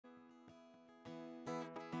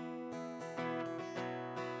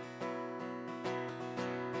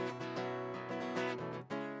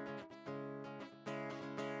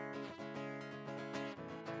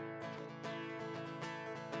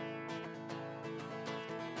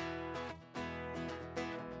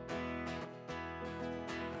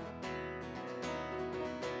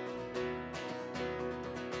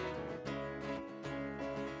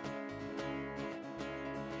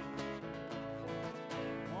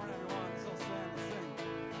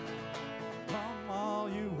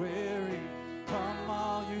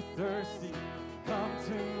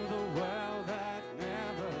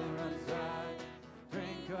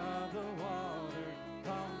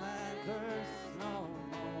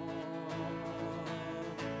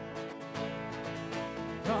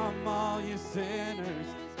you sinners,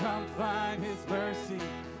 come find his mercy.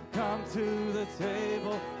 Come to the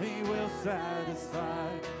table, he will satisfy.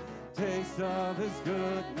 Taste of his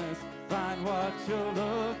goodness, find what you're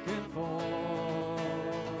looking for.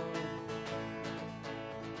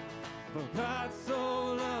 For God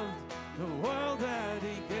so loved the world that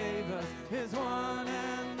he gave us his one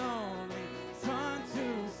and only Son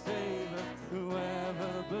to save us.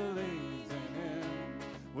 Whoever believes in him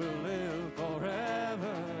will live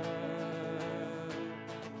forever.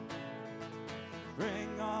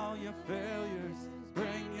 Bring all your failures,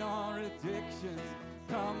 bring your addictions,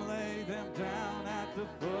 come lay them down at the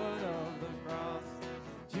foot of the cross.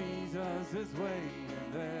 Jesus is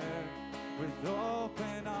waiting there with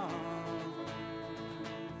open arms.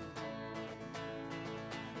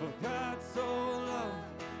 For God so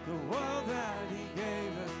loved the world that he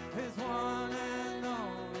gave us his one and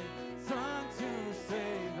only Son to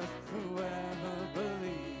save us. Whoever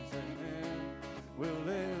believes in him will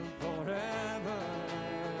live forever.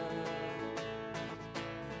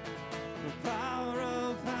 The power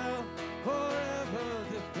of hell forever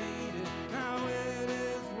defeated. Now it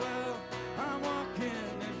is well. I'm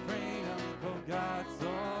walking in freedom. For God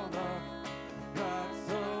so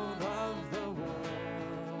loved the world.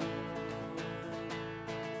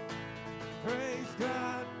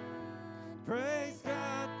 Praise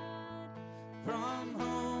God, from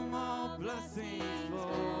whom all blessings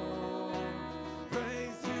flow.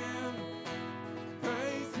 Praise him,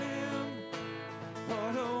 for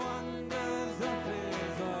the wonders of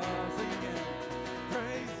his love. Sing again.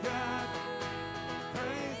 Praise God,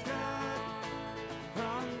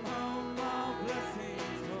 from whom all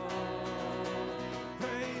blessings flow.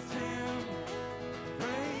 Praise him,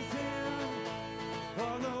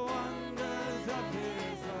 for the wonders of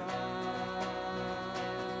his love.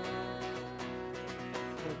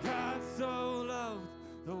 For God so loved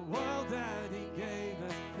the world that he gave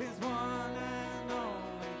us his one and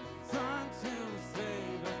only Son to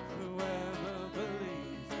save us. Whoever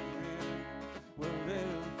believes in him will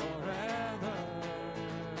live forever.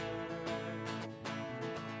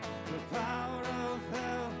 The power of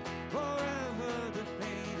hell forever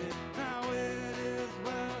defeated. Now it is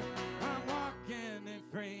well. I'm walking in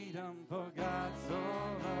freedom. For God so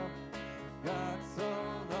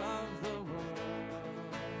loved the world.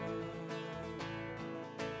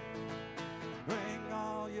 Bring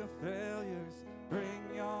all your failures, bring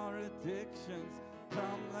your addictions,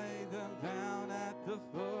 come lay them down at the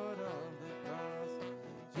foot of the cross.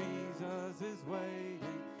 Jesus is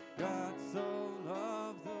waiting. God so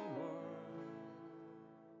loved the world.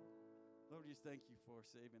 Lord, just thank you for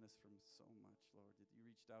saving us from so much, Lord, that you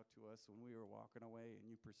reached out to us when we were walking away and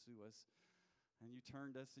you pursue us and you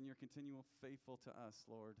turned us and you're continual faithful to us,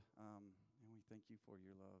 Lord. And we thank you for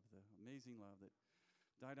your love, the amazing love that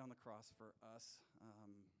died on the cross for us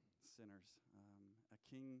sinners, a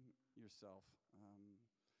king yourself. Lord,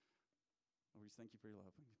 we just thank you for your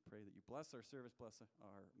love. We pray that you bless our service, bless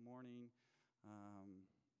our morning, and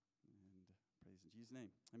praise in Jesus'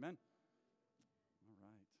 name. Amen. All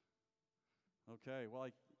right. Okay, well,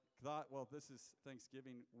 I thought, this is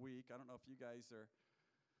Thanksgiving week. I don't know if you guys are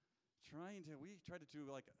we tried to do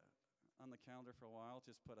like on the calendar for a while,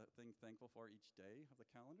 just put a thing thankful for each day of the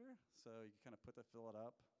calendar. So you kind of fill it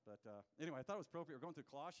up. But anyway, I thought it was appropriate. We're going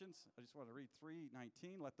through Colossians. I just want to read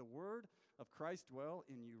 3:19. Let the word of Christ dwell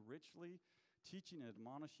in you richly, teaching and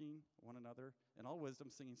admonishing one another in all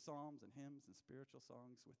wisdom, singing psalms and hymns and spiritual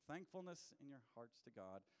songs with thankfulness in your hearts to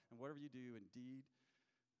God. And whatever you do in deed,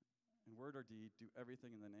 in word or deed, do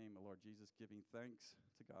everything in the name of Lord Jesus, giving thanks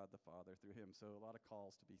to God the Father through him. So a lot of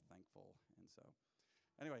calls to be thankful. And so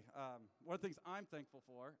anyway, one of the things I'm thankful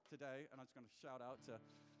for today, and I'm just going to shout out to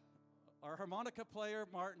our harmonica player,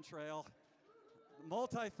 Martin Trail.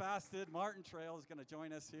 Multifaceted Martin Trail is going to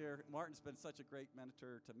join us here. Martin's been such a great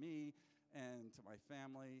mentor to me and to my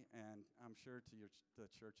family, and I'm sure to the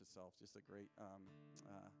church itself, just a great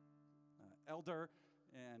elder.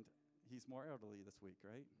 And he's more elderly this week,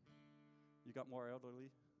 right? You got more elderly?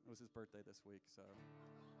 It was his birthday this week, so.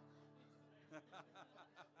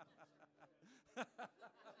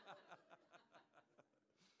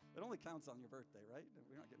 It only counts on your birthday, right?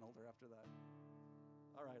 We're not getting older after that.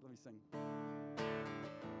 All right, let me sing.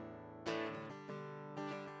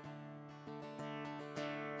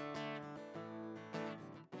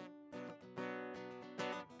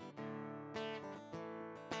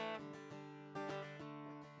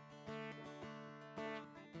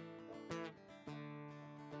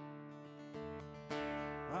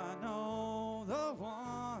 I know the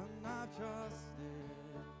one I trusted,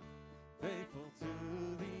 faithful to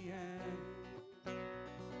the end.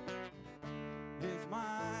 His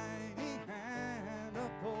mighty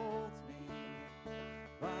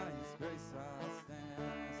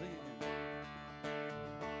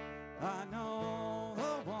I know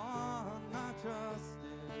the one I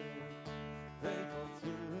trusted, faithful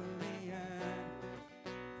to the end.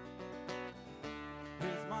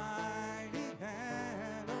 His mighty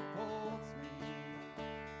hand upholds me,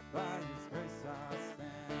 by His grace I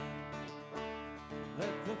stand.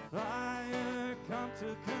 Let the fire come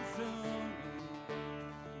to consume me,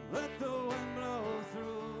 let the wind blow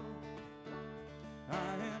through. I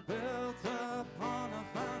am built upon a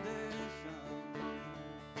foundation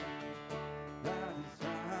that is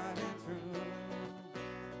tried and true.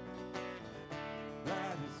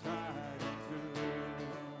 That is tried and true.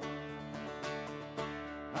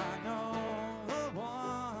 I know the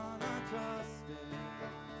one I trusted,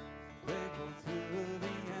 faithful to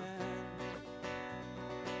the end.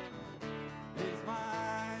 His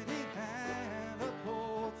mighty hand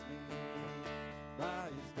upholds me, by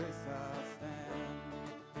His grace I stand.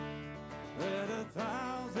 Let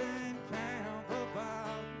 1,000 camp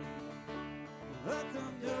about me, let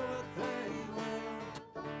them do what they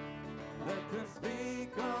will. Let them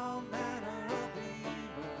speak all manner of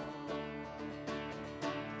evil.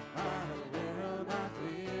 I will not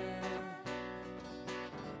fear.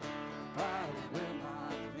 I will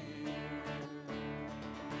not fear.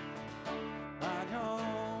 I know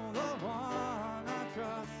the one I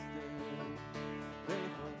trusted,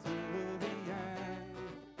 faithful to the end.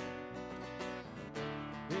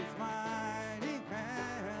 His mighty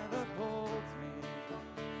hand upholds me,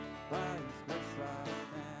 by His grace I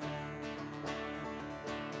stand.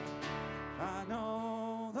 I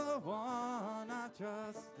know the one I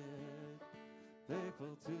trusted,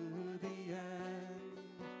 faithful to the end.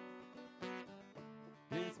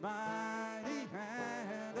 His mighty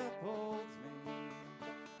hand upholds me,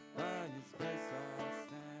 by His grace I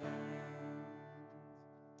stand. Amen.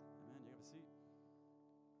 You have a seat.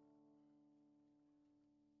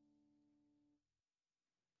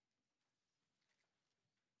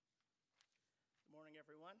 Good morning,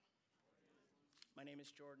 everyone. My name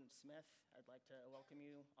is Jordan Smith. I'd like to welcome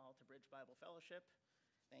you all to Bridge Bible Fellowship.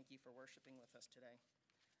 Thank you for worshiping with us today.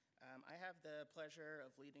 I have the pleasure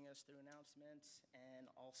of leading us through announcements and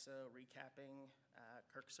also recapping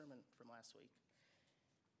Kirk's sermon from last week.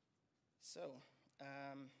 So,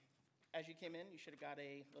 as you came in, you should have got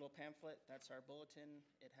a little pamphlet. That's our bulletin.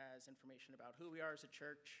 It has information about who we are as a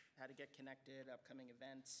church, how to get connected, upcoming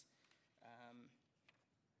events.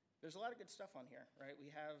 There's a lot of good stuff on here, right?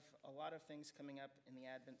 We have a lot of things coming up in the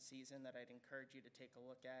Advent season that I'd encourage you to take a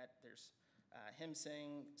look at. There's hymn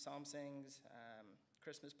sing, psalm sings,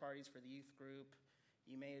 Christmas parties for the youth group.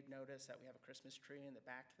 You may have noticed that we have a Christmas tree in the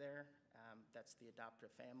back there. That's the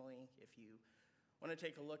adoptive family. If you want to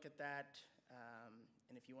take a look at that,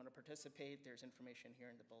 and if you want to participate, there's information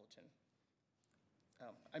here in the bulletin.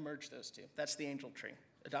 Oh, I merged those two. That's the angel tree.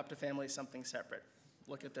 Adoptive family is something separate.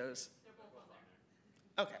 Look at those.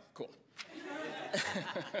 Okay, cool.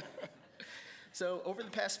 So over the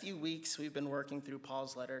past few weeks, we've been working through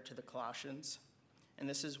Paul's letter to the Colossians, and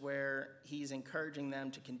this is where he's encouraging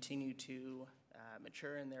them to continue to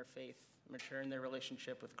mature in their faith, mature in their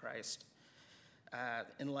relationship with Christ,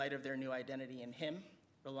 in light of their new identity in Him,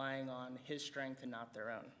 relying on His strength and not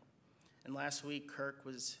their own. And last week, Kirk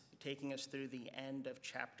was taking us through the end of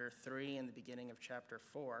chapter 3 and the beginning of chapter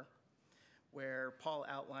 4, where Paul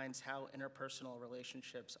outlines how interpersonal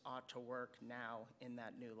relationships ought to work now in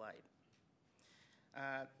that new light.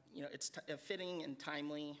 It's fitting and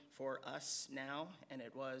timely for us now, and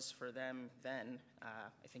it was for them then.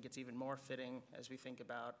 I think it's even more fitting as we think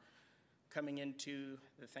about coming into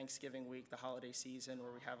the Thanksgiving week, the holiday season,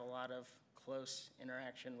 where we have a lot of close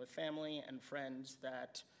interaction with family and friends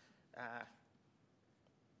that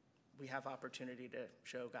we have opportunity to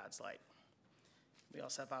show God's light. We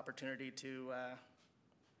also have opportunity to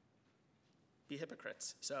be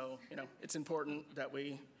hypocrites. So, it's important that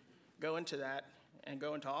we go into that and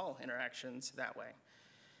go into all interactions that way.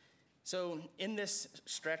 So in this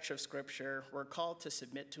stretch of Scripture, we're called to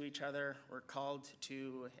submit to each other. We're called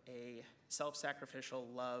to a self-sacrificial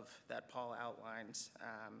love that Paul outlines.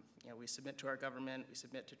 We submit to our government. We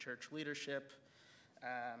submit to church leadership.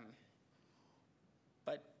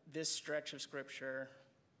 But this stretch of Scripture,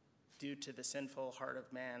 due to the sinful heart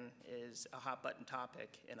of man, is a hot-button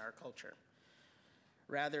topic in our culture,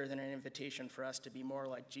 rather than an invitation for us to be more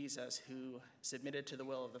like Jesus, who submitted to the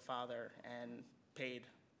will of the Father and paid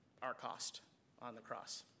our cost on the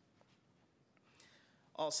cross.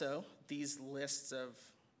 Also, these lists of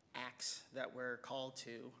acts that we're called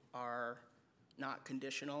to are not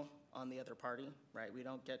conditional on the other party, right? We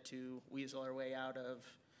don't get to weasel our way out of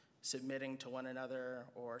submitting to one another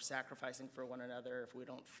or sacrificing for one another if we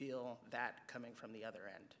don't feel that coming from the other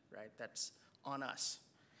end, right? That's on us.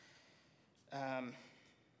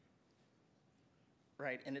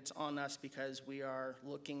 Right, and it's on us because we are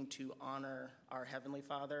looking to honor our Heavenly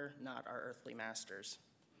Father, not our earthly masters.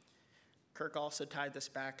 Kirk also tied this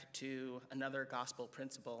back to another gospel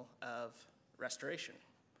principle of restoration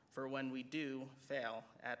for when we do fail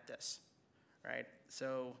at this, right?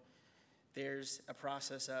 So there's a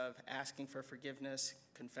process of asking for forgiveness,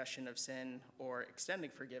 confession of sin, or extending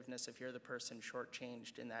forgiveness if you're the person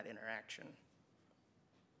shortchanged in that interaction.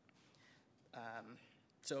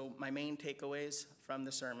 So my main takeaways from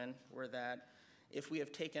the sermon were that if we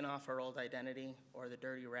have taken off our old identity or the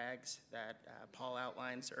dirty rags that Paul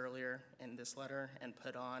outlines earlier in this letter and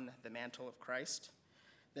put on the mantle of Christ,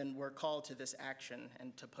 then we're called to this action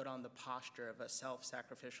and to put on the posture of a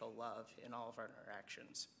self-sacrificial love in all of our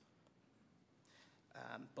interactions.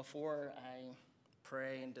 Before I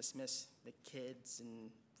pray and dismiss the kids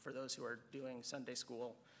and for those who are doing Sunday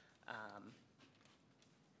school,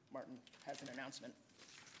 Martin has an announcement.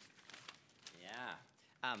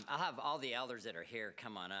 Yeah. I'll have all the elders that are here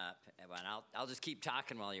come on up, and I'll just keep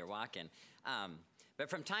talking while you're walking. But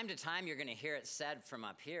from time to time, you're going to hear it said from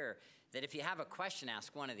up here that if you have a question,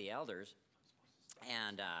 ask one of the elders.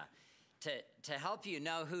 And to help you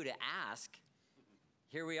know who to ask,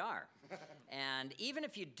 here we are. And even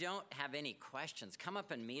if you don't have any questions, come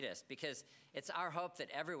up and meet us, because it's our hope that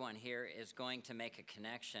everyone here is going to make a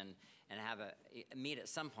connection and have a meet at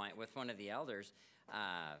some point with one of the elders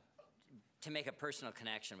to make a personal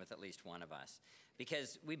connection with at least one of us.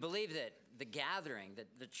 Because we believe that the gathering, that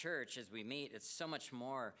the church as we meet, it's so much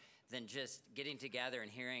more than just getting together and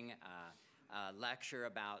hearing a lecture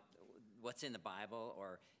about what's in the Bible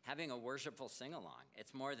or having a worshipful sing-along.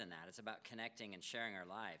 It's more than that. It's about connecting and sharing our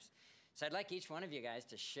lives. So I'd like each one of you guys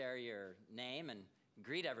to share your name and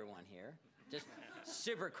greet everyone here. Just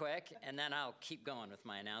super quick, and then I'll keep going with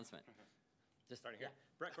my announcement. Just starting here.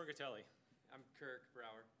 Yeah. Bret Corgatelli. I'm Kirk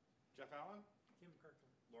Brower. Jeff Allen. Kim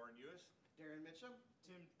Kirkland. Lauren Ewis. Darren Mitchum.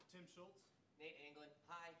 Tim Schultz. Nate Anglin.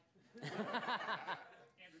 Hi.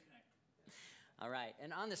 Andrew Connect. All right,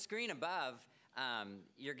 and on the screen above,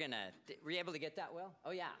 were you able to get that, Will?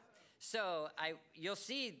 Oh, yeah. So you'll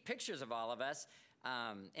see pictures of all of us,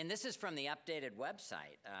 and this is from the updated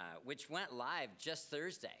website, which went live just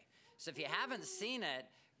Thursday. So if you haven't seen it,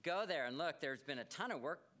 go there and look. There's been a ton of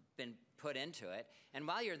work been put into it. And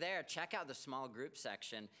while you're there, check out the small group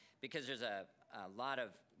section, because there's a lot of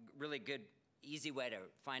really good, easy way to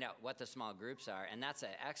find out what the small groups are. And that's an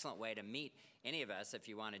excellent way to meet any of us. If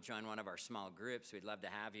you want to join one of our small groups, we'd love to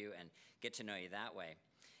have you and get to know you that way.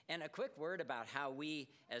 And a quick word about how we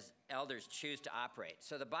as elders choose to operate.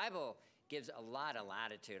 So the Bible gives a lot of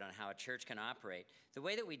latitude on how a church can operate. The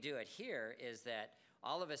way that we do it here is that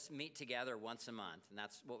all of us meet together once a month, and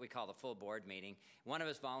that's what we call the full board meeting. One of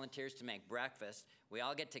us volunteers to make breakfast. We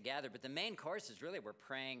all get together, but the main course is really we're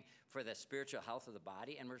praying for the spiritual health of the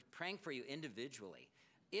body, and we're praying for you individually.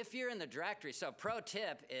 If you're in the directory, so pro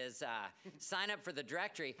tip is sign up for the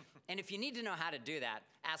directory, and if you need to know how to do that,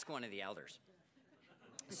 ask one of the elders.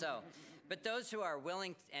 So, but those who are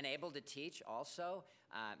willing and able to teach also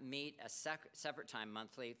meet a separate time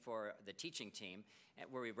monthly for the teaching team,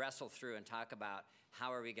 where we wrestle through and talk about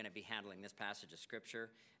how are we going to be handling this passage of Scripture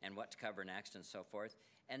and what to cover next and so forth.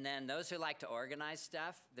 And then those who like to organize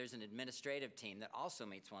stuff, there's an administrative team that also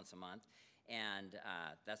meets once a month, and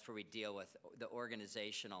that's where we deal with the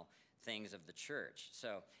organizational things of the church.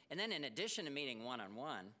 So, and then in addition to meeting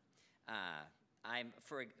one-on-one,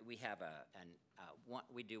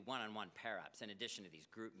 we do one-on-one pair-ups in addition to these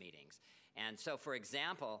group meetings. And so, for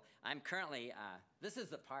example, I'm currently, this is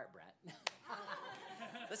the part, Bret.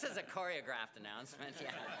 This is a choreographed announcement,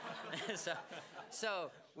 yeah.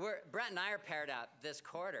 so Bret and I are paired up this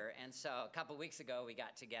quarter, and so a couple weeks ago we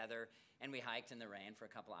got together and we hiked in the rain for a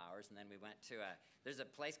couple hours, and then we went to there's a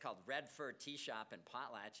place called Red Fur Tea Shop in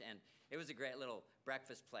Potlatch, and it was a great little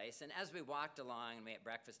breakfast place. And as we walked along and we ate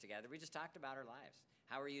breakfast together, we just talked about our lives.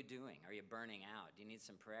 How are you doing? Are you burning out? Do you need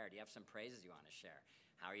some prayer? Do you have some praises you want to share?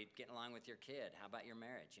 How are you getting along with your kid? How about your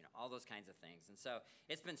marriage? You know, all those kinds of things. And so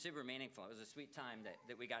it's been super meaningful. It was a sweet time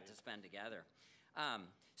that we got to spend together.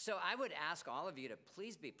 So I would ask all of you to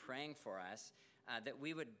please be praying for us, that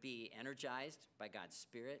we would be energized by God's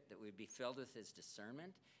Spirit, that we would be filled with His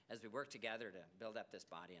discernment as we work together to build up this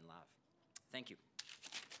body in love. Thank you.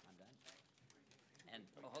 I'm done. And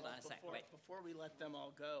hold on a second. Wait. Before we let them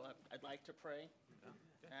all go, I'd like to pray.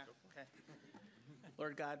 Yeah, okay.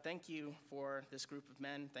 Lord God, thank you for this group of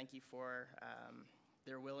men. Thank you for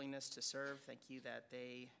their willingness to serve. Thank you that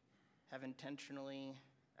they have intentionally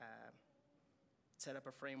set up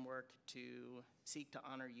a framework to seek to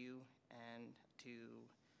honor you and to,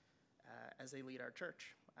 as they lead our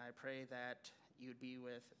church. I pray that you would be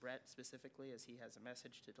with Bret specifically as he has a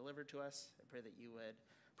message to deliver to us. I pray that you would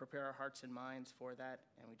prepare our hearts and minds for that,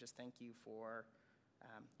 and we just thank you for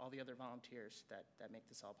all the other volunteers that make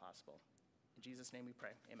this all possible. In Jesus' name we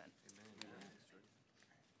pray, amen.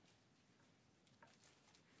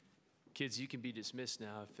 Kids, you can be dismissed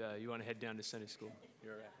now if you want to head down to Sunday school.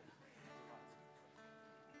 You're all right.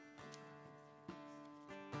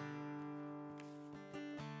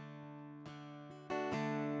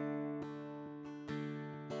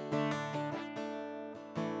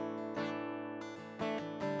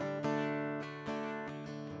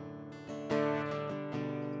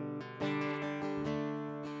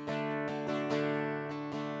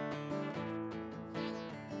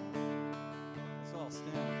 Let's all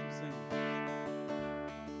stand and sing.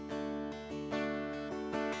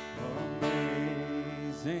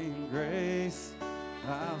 Amazing grace,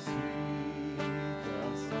 how sweet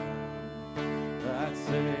the sound that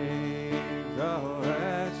saved a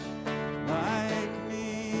wretch like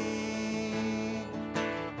me.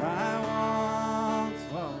 I once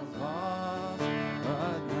was lost,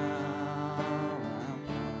 but now I'm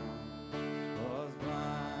found. Was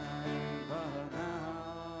blind, but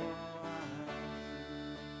now I see.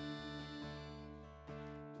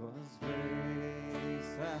 'Twas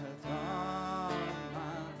grace that taught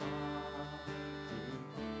my heart to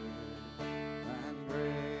fear, and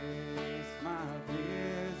grace my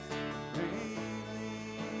fears relieved.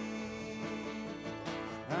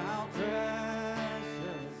 How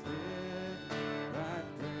precious did that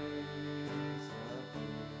grace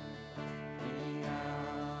appear, the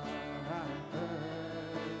hour I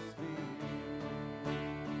first believed.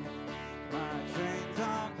 My chains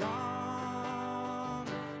are gone,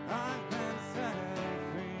 I've been set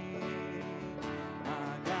free.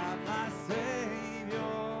 My God, my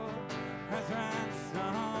Savior, has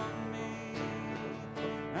ransomed me.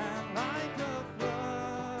 And like a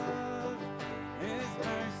flood, His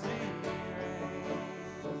mercy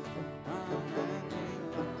reigns. Unending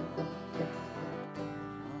love,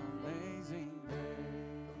 amazing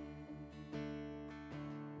grace.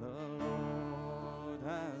 The Lord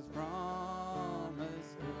has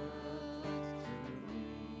promised good to me.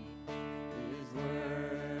 His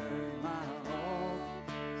word my hope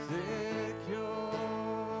secures.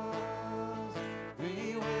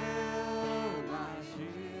 He will my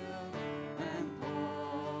shield and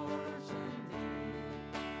portion be,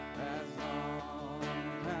 as long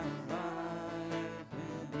as life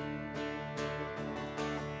endures.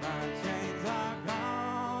 My chains are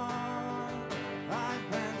gone, I've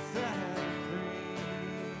been set free.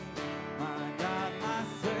 My God, my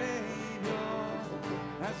Savior,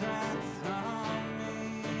 has ransomed me.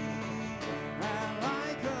 And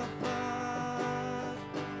like a flood,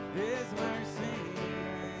 His mercy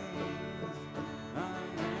reigns.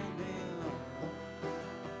 Unending love,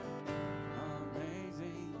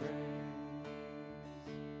 amazing grace.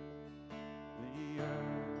 The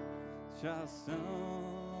earth shall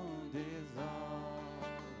soon dissolve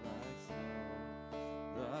like snow.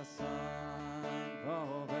 The sun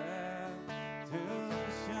forbear to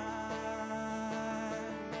shine,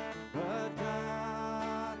 but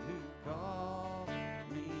God who called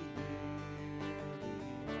me here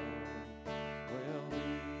below will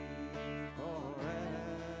be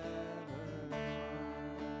forever mine.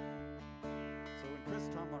 So when Chris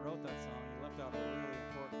Tomlin wrote that song, he left out a really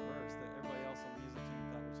important verse that everybody else on the music team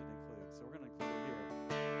thought we should include. So we're going to include it here.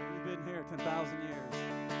 We've been here 10,000 years.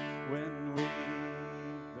 When we've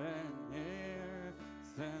been here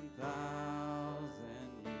 10,000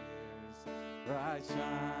 years, bright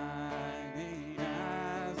shining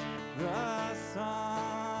as the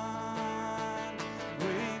sun.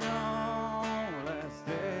 We know less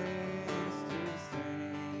days to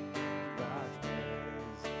sing God's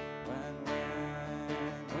praise when we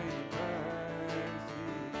first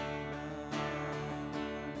begun.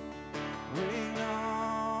 We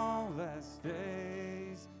know less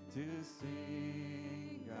days to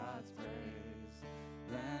sing God's praise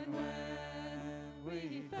than when we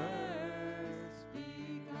first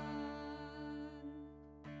begun.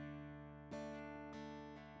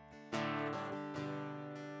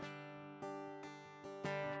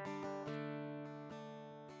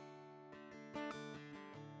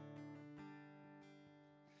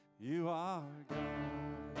 You are God,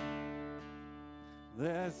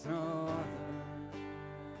 there's no other.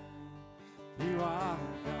 You are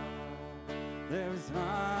God, there's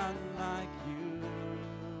none like you.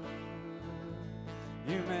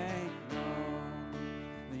 You make known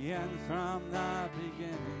the end from the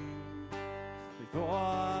beginning.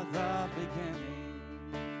 Before the beginning,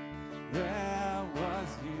 there was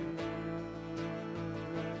you.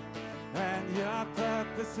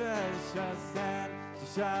 purposes shall stand. You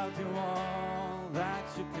shall do all that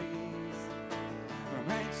you please.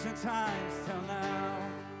 From ancient times till now,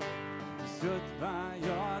 you stood by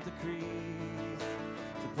your decrees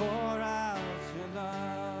to pour out your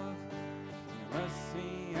love, your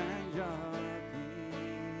mercy, and your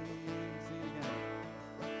peace. Sing it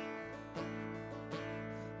again.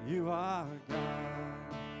 You are God.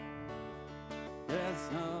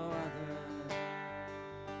 There's no other.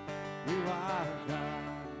 You are God.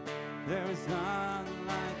 There is none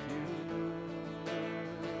like you.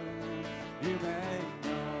 You make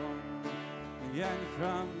known the end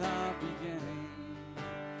from the beginning.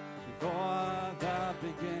 Before the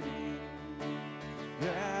beginning,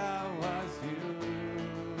 there was you.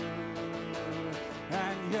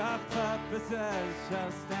 And your purposes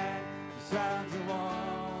shall stand. You shall do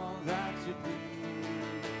all that you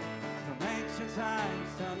please. From ancient times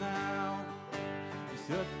till now, you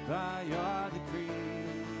stood by your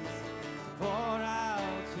decrees to pour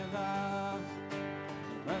out your love,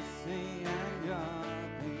 your mercy, and your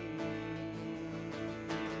peace.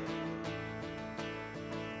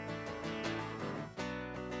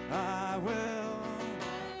 I will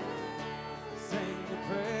sing the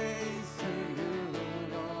praise to you,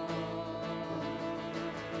 Lord.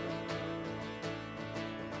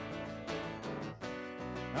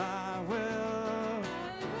 I will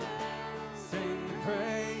sing the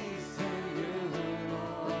praise to you,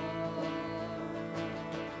 Lord.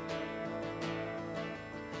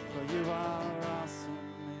 For you are awesome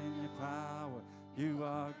in your power. You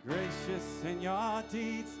are gracious in your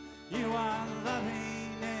deeds. You are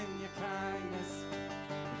loving in your kindness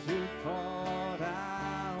that you poured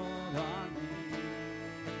out on me.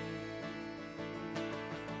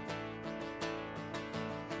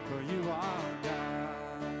 For you are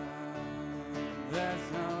God. There's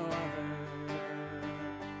no other.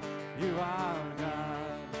 You are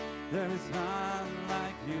God. There is none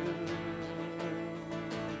like you.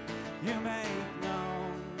 You make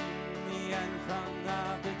known the end from the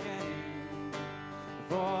beginning.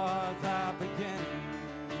 Before the beginning,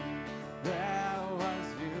 there was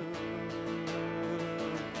you.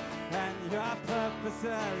 And your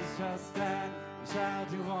purposes shall stand. You shall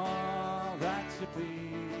do all that you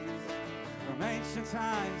please. From ancient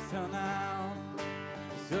times till now,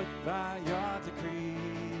 you stood by your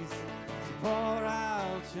decrees to pour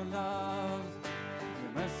out your love,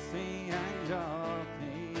 your mercy, and your peace.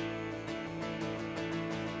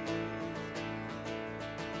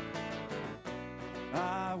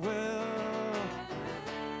 I will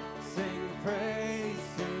sing praise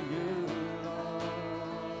to you, Lord.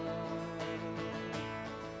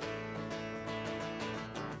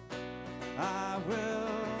 I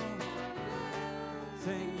will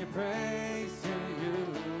sing your praise to you,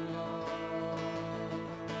 Lord.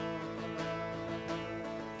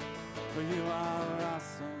 For you are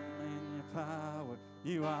awesome in your power.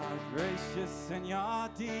 You are gracious in your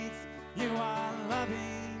deeds. You are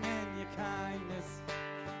loving in your kindness.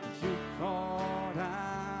 You poured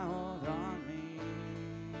out on me.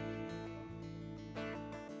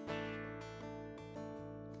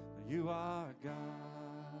 You are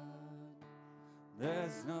God.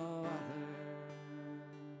 There's no other.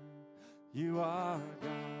 You are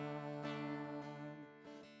God.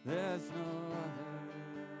 There's no other.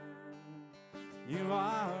 You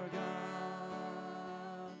are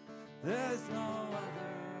God. There's no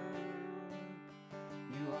other.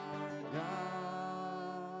 You are God.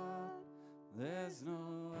 There's no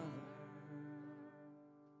other.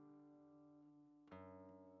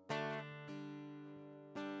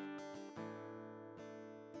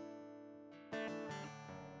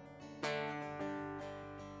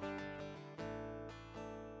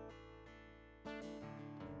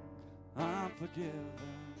 I'm forgiven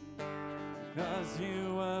because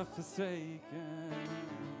you were forsaken.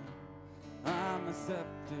 I'm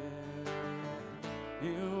accepted.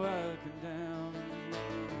 You were condemned.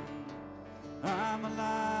 I'm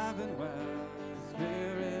alive and well. The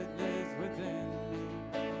Spirit lives within me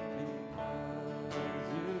because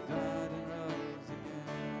you died and rose again.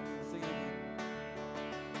 Sing it again.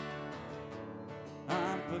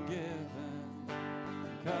 I'm forgiven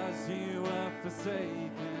because you were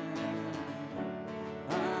forsaken.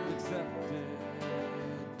 I'm accepted.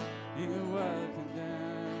 You were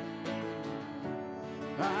condemned.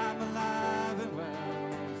 I'm alive and well.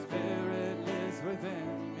 The Spirit lives within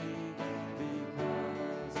me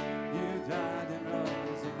because you died and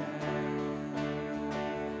rose again.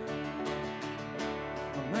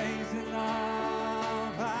 Amazing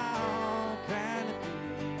love, how can it be?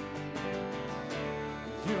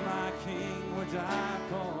 You, my King, would die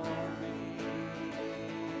for me.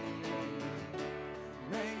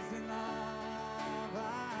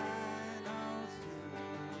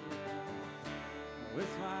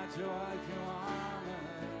 joy to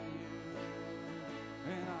honor you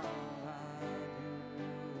in all I do.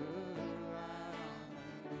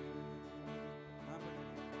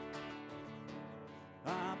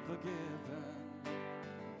 I'm forgiven,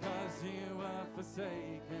 'cause you were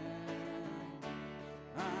forsaken.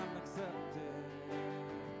 I'm accepted,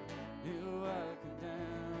 you were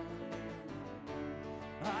condemned.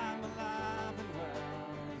 I'm alive and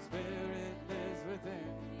well, Spirit lives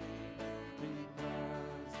within me,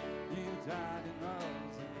 because you died and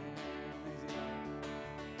rose again.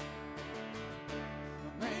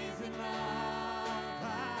 Amazing love,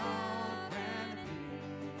 how can it be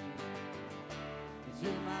that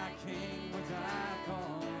you, my King, would die for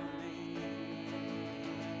me?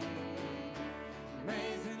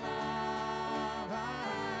 Amazing love, I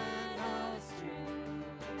know it's true.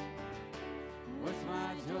 What's my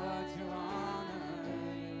joy to honor you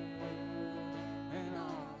in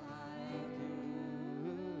all I do?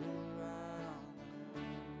 I honor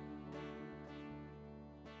you.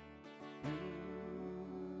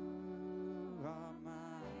 You are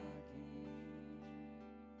my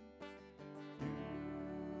King.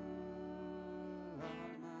 You are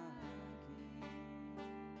my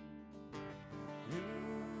King. You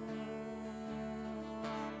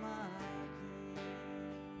are my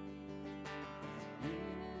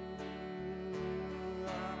King. You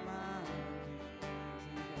are my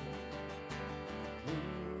King.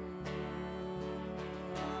 You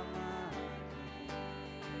are my King.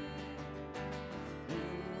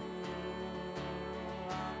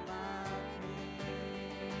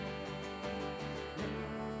 You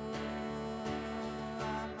are my King. You are my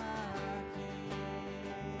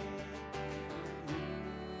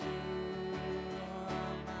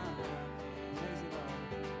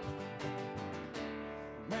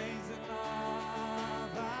Amazing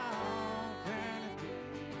love, how can it be?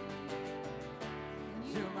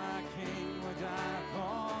 You, my King, would die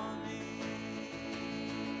for me.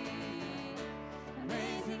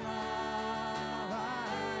 Amazing love,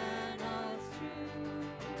 I know it's true.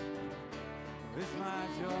 It's my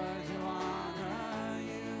joy to honor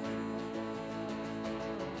you.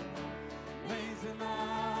 Amazing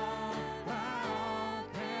love, how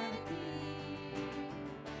can it be?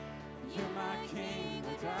 You, my King,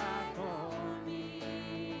 would die for me.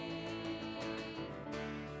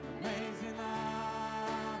 Amazing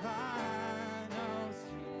love, I know it's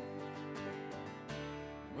true.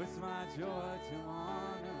 It's my joy to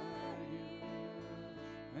honor you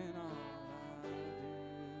in all I do.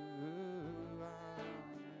 I honor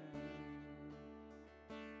you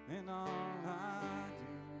in all I do.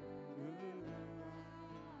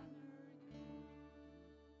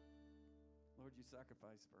 Lord, you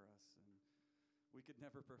sacrificed for us, and we could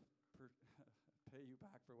never pay you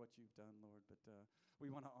back for what you've done, Lord, but we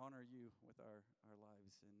want to honor you with our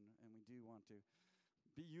lives, and we do want to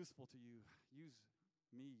be useful to you.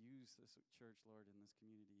 Use this church, Lord, in this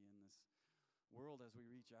community, in this world as we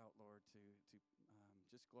reach out, Lord, to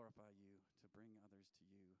just glorify you, to bring others to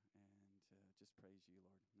you, and to just praise you,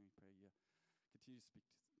 Lord. And we pray you continue to speak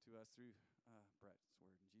to us through Bret's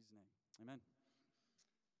word. In Jesus' name, amen.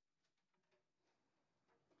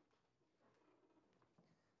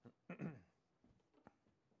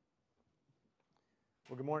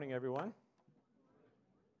 Well, good morning, everyone.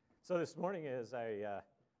 So this morning as I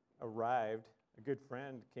arrived, a good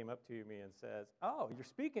friend came up to me and says, "Oh, you're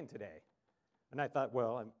speaking today." And I thought,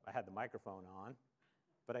 well, I had the microphone on,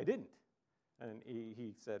 but I didn't. And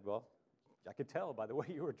he said, "Well, I could tell by the way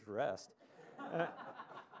you were dressed."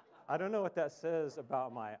 I don't know what that says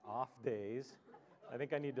about my off days. I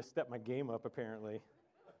think I need to step my game up, apparently.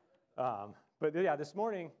 But yeah, this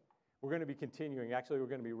morning we're going to be continuing. Actually, we're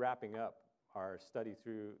going to be wrapping up our study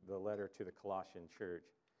through the letter to the Colossian church.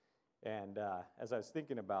 And as I was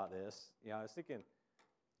thinking about this, I was going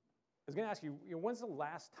to ask you, when's the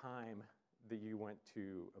last time that you went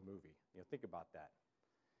to a movie? Think about that.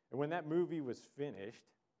 And when that movie was finished,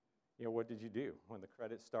 what did you do when the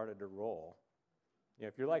credits started to roll?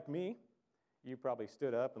 If you're like me, you probably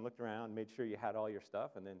stood up and looked around, made sure you had all your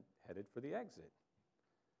stuff, and then headed for the exit.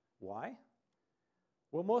 Why?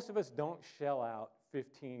 Well, most of us don't shell out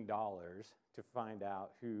 $15 to find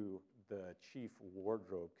out who the chief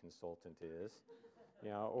wardrobe consultant is,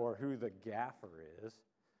 or who the gaffer is,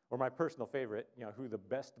 or my personal favorite, who the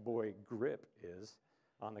best boy grip is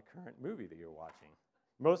on the current movie that you're watching.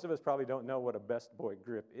 Most of us probably don't know what a best boy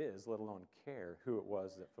grip is, let alone care who it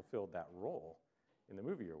was that fulfilled that role in the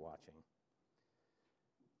movie you're watching.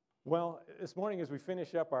 Well, this morning as we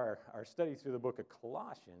finish up our study through the book of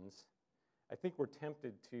Colossians, I think we're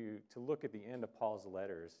tempted to look at the end of Paul's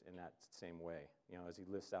letters in that same way, as he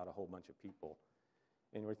lists out a whole bunch of people.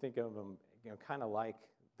 And we think of them, kind of like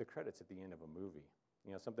the credits at the end of a movie.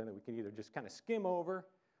 Something that we can either just kind of skim over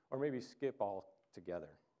or maybe skip altogether.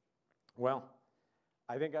 Well,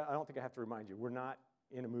 I don't think I have to remind you, we're not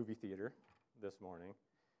in a movie theater this morning,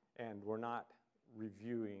 and we're not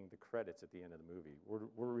reviewing the credits at the end of the movie.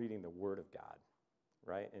 We're reading the Word of God,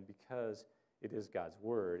 right? And because it is God's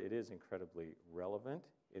Word, it is incredibly relevant,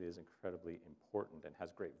 it is incredibly important, and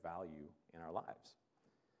has great value in our lives.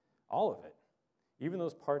 All of it, even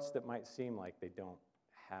those parts that might seem like they don't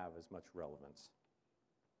have as much relevance.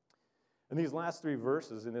 And these last 3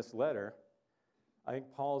 verses in this letter, I think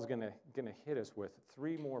Paul is going to hit us with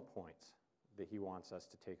 3 more points that he wants us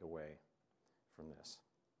to take away from this.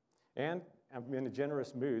 And I'm in a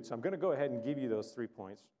generous mood, so I'm going to go ahead and give you those 3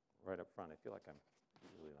 points right up front. I feel like I'm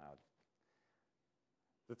really loud.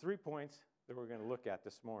 The 3 points that we're going to look at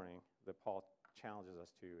this morning that Paul challenges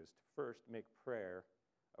us to is to first make prayer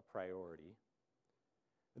a priority,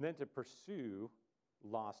 and then to pursue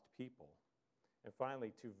lost people, and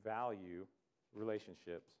finally to value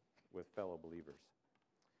relationships with fellow believers.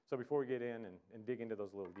 So before we get in and dig into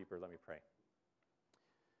those a little deeper, let me pray.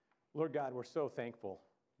 Lord God, we're so thankful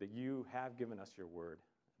that you have given us your word,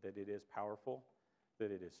 that it is powerful, that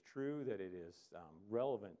it is true, that it is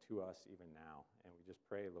relevant to us even now. And we just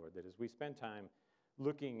pray, Lord, that as we spend time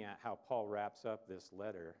looking at how Paul wraps up this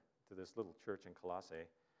letter to this little church in Colossae,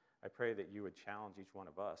 I pray that you would challenge each one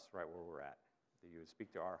of us right where we're at, that you would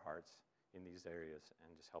speak to our hearts in these areas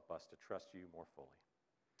and just help us to trust you more fully.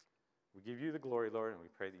 We give you the glory, Lord, and we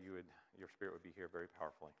pray that your Spirit would be here very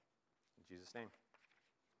powerfully. In Jesus' name,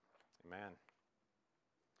 amen.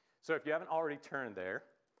 So if you haven't already turned there,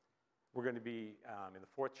 we're going to be in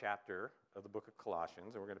the 4th chapter of the book of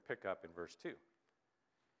Colossians, and we're going to pick up in verse 2.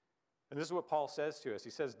 And this is what Paul says to us.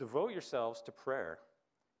 He says, "Devote yourselves to prayer,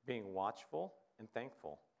 being watchful and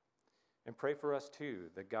thankful. And pray for us too,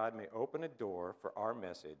 that God may open a door for our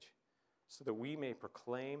message, so that we may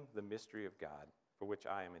proclaim the mystery of God, for which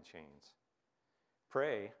I am in chains.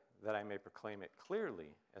 Pray that I may proclaim it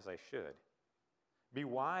clearly as I should. Be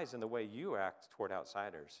wise in the way you act toward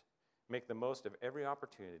outsiders. Make the most of every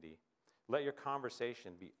opportunity. Let your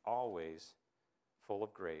conversation be always full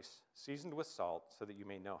of grace, seasoned with salt, so that you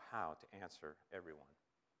may know how to answer everyone."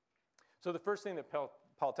 So the first thing that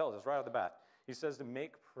Paul tells us right off the bat, he says to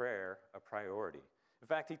make prayer a priority. In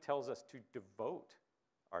fact, he tells us to devote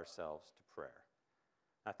ourselves to prayer.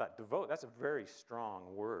 I thought, devote, that's a very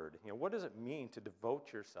strong word. What does it mean to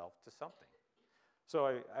devote yourself to something?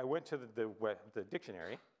 So I went to the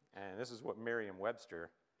dictionary, and this is what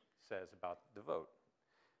Merriam-Webster says about devote.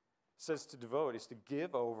 It says to devote is to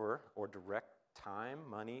give over or direct time,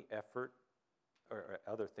 money, effort, or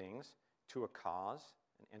other things to a cause,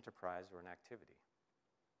 an enterprise, or an activity.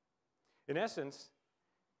 In essence,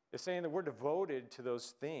 it's saying that we're devoted to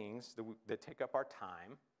those things that take up our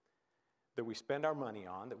time, that we spend our money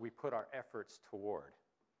on, that we put our efforts toward.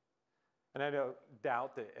 And I don't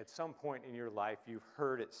doubt that at some point in your life you've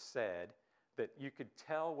heard it said that you could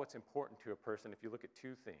tell what's important to a person if you look at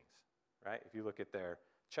 2 things, right? If you look at their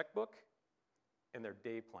checkbook and their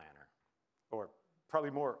day planner, or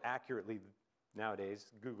probably more accurately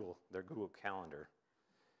nowadays, their Google Calendar.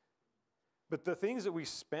 But the things that we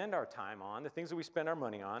spend our time on, the things that we spend our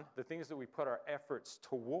money on, the things that we put our efforts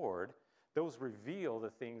toward, those reveal the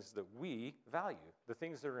things that we value, the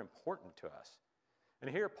things that are important to us. And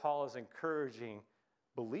here Paul is encouraging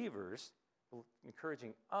believers,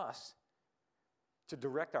 encouraging us to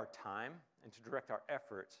direct our time and to direct our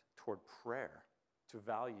efforts toward prayer, to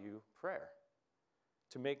value prayer,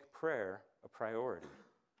 to make prayer a priority.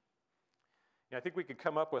 I think we could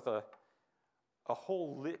come up with a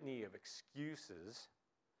whole litany of excuses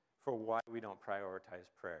for why we don't prioritize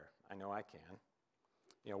prayer. I know I can.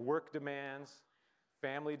 Work demands,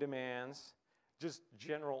 family demands, just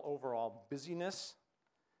general overall busyness,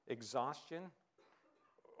 exhaustion,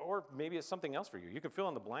 or maybe it's something else for you. You can fill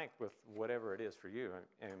in the blank with whatever it is for you.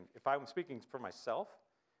 And if I'm speaking for myself,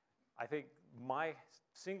 I think my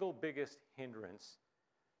single biggest hindrance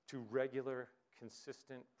to regular,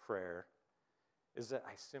 consistent prayer is that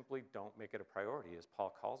I simply don't make it a priority, as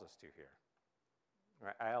Paul calls us to here.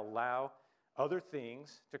 Right? I allow other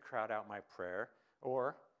things to crowd out my prayer,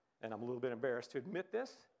 or, and I'm a little bit embarrassed to admit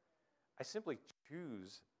this, I simply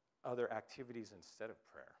choose other activities instead of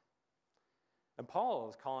prayer. And Paul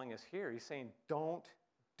is calling us here. He's saying, don't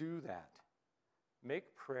do that.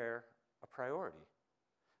 Make prayer a priority.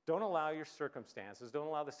 Don't allow your circumstances, don't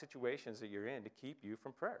allow the situations that you're in to keep you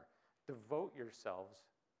from prayer. Devote yourselves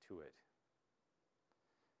to it.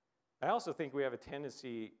 I also think we have a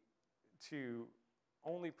tendency to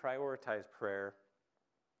only prioritize prayer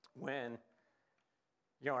when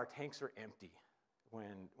our tanks are empty,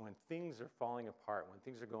 when things are falling apart, when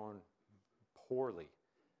things are going poorly,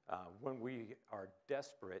 when we are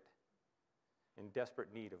desperate, in desperate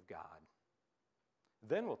need of God,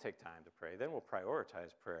 then we'll take time to pray. Then we'll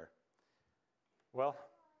prioritize prayer. Well,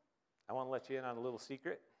 I want to let you in on a little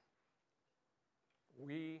secret.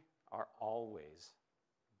 We are always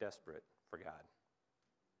desperate for God,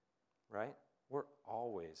 right? We're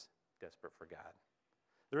always desperate for God.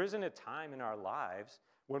 There isn't a time in our lives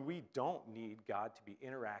when we don't need God to be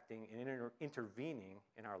interacting and intervening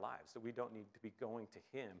in our lives, that we don't need to be going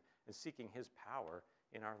to Him and seeking His power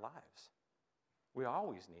in our lives. We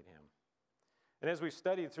always need Him. And as we've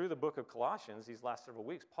studied through the book of Colossians these last several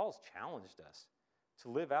weeks, Paul's challenged us to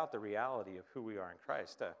live out the reality of who we are in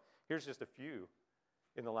Christ. Here's just a few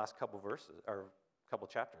in the last couple verses, or couple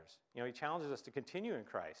chapters. He challenges us to continue in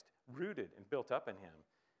Christ, rooted and built up in Him,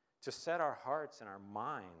 to set our hearts and our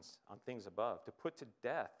minds on things above, to put to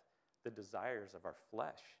death the desires of our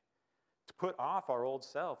flesh, to put off our old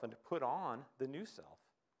self and to put on the new self,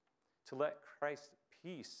 to let Christ's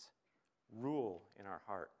peace rule in our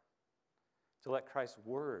heart, to let Christ's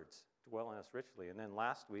words dwell in us richly. And then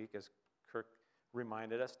last week, as Kirk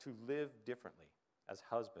reminded us, to live differently as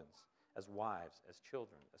husbands, as wives, as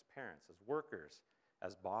children, as parents, as workers,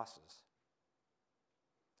 as bosses.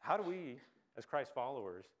 How do we, as Christ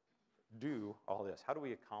followers, do all this? How do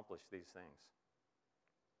we accomplish these things?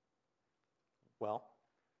 Well,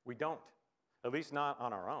 we don't, at least not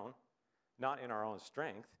on our own, not in our own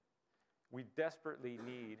strength. We desperately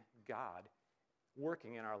need God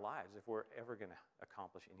working in our lives if we're ever going to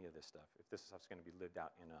accomplish any of this stuff, if this stuff's going to be lived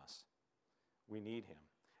out in us. We need Him.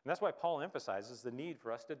 And that's why Paul emphasizes the need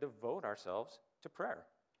for us to devote ourselves to prayer.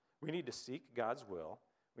 We need to seek God's will.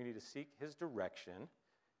 We need to seek His direction.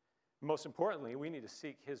 Most importantly, we need to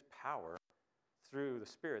seek His power through the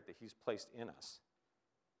Spirit that He's placed in us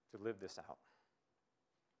to live this out.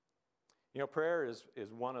 Prayer is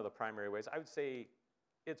one of the primary ways. I would say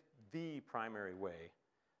it's the primary way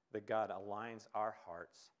that God aligns our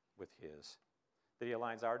hearts with His, that He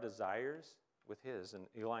aligns our desires with His, and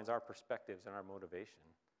He aligns our perspectives and our motivation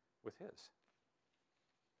with His.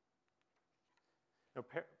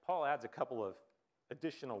 Paul adds a couple of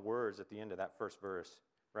additional words at the end of that first verse,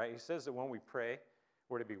 right? He says that when we pray,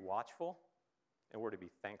 we're to be watchful and we're to be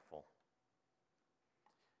thankful.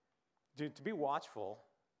 To be watchful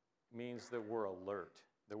means that we're alert,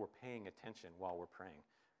 that we're paying attention while we're praying,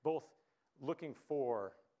 both looking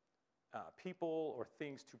for people or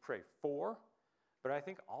things to pray for, but I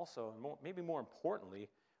think also, and maybe more importantly,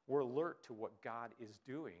 we're alert to what God is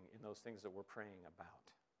doing in those things that we're praying about.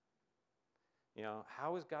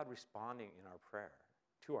 How is God responding in our prayer,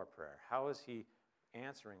 to our prayer? How is He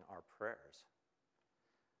answering our prayers?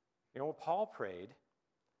 When Paul prayed,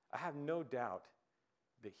 I have no doubt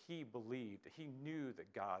that he believed, that he knew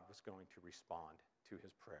that God was going to respond to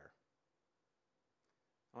his prayer.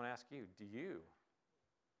 I want to ask you, do you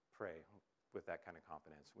pray with that kind of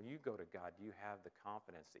confidence? When you go to God, do you have the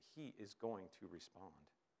confidence that He is going to respond?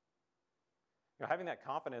 Having that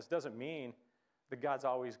confidence doesn't mean that God's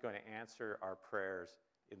always going to answer our prayers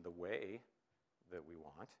in the way that we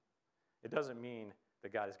want. It doesn't mean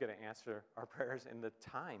that God is going to answer our prayers in the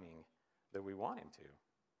timing that we want Him to.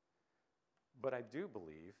 But I do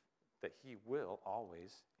believe that He will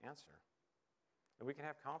always answer. And we can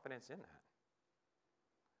have confidence in that.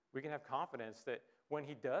 We can have confidence that when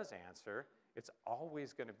He does answer, it's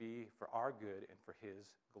always going to be for our good and for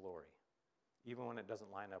His glory, even when it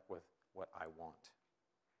doesn't line up with what I want.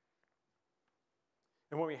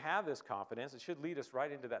 And when we have this confidence, it should lead us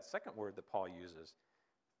right into that second word that Paul uses,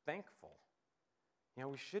 thankful.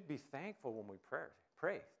 We should be thankful when we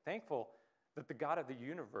pray. Thankful that the God of the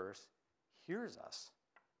universe hears us.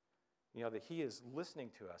 That He is listening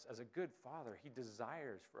to us. As a good Father, He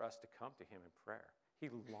desires for us to come to Him in prayer. He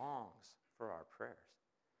longs for our prayers.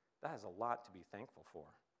 That is a lot to be thankful for.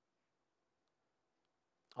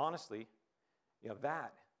 Honestly,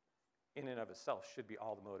 that in and of itself should be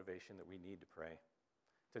all the motivation that we need to pray,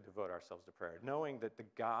 to devote ourselves to prayer. Knowing that the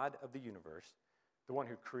God of the universe, the one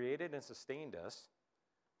who created and sustained us,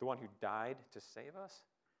 the one who died to save us,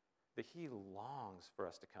 that He longs for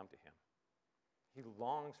us to come to Him. He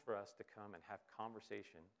longs for us to come and have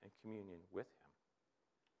conversation and communion with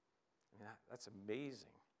Him. That's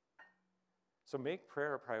amazing. So make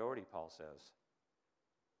prayer a priority, Paul says.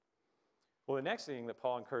 Well, the next thing that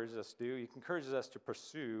Paul encourages us to do, he encourages us to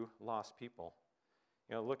pursue lost people.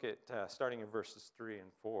 Look at starting in verses 3 and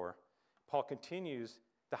 4. Paul continues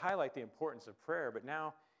to highlight the importance of prayer, but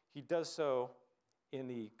now he does so in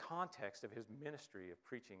the context of his ministry of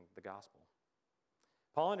preaching the gospel.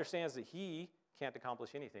 Paul understands that he can't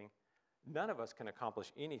accomplish anything, none of us can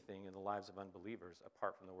accomplish anything in the lives of unbelievers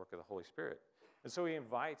apart from the work of the Holy Spirit. And so he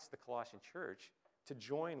invites the Colossian church to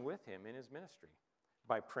join with him in his ministry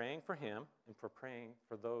by praying for him and for praying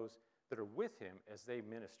for those that are with him as they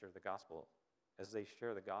minister the gospel, as they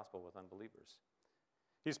share the gospel with unbelievers.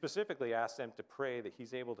 He specifically asks them to pray that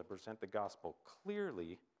he's able to present the gospel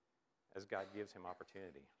clearly as God gives him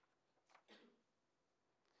opportunity.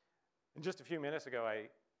 And just a few minutes ago,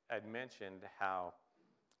 I'd mentioned how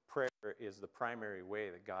prayer is the primary way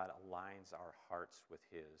that God aligns our hearts with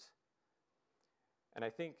his. And I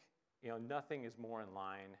think, nothing is more in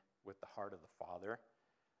line with the heart of the Father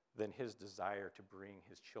than his desire to bring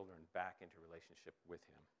his children back into relationship with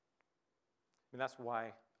him. And that's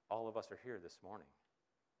why all of us are here this morning,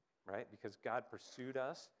 right? Because God pursued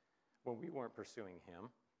us when we weren't pursuing him.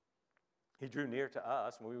 He drew near to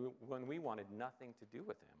us when we wanted nothing to do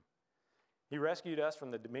with him. He rescued us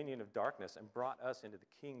from the dominion of darkness and brought us into the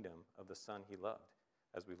kingdom of the Son he loved,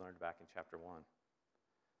 as we learned back in chapter 1.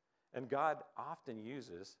 And God often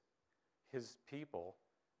uses his people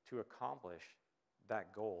to accomplish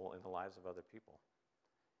that goal in the lives of other people.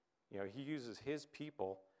 He uses his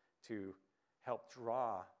people to help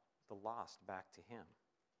draw the lost back to him.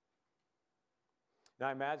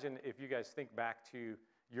 Now imagine if you guys think back to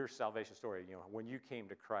your salvation story, when you came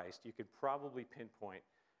to Christ, you could probably pinpoint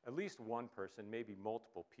at least one person, maybe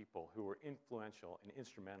multiple people who were influential and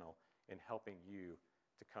instrumental in helping you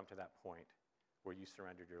to come to that point where you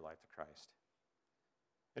surrendered your life to Christ.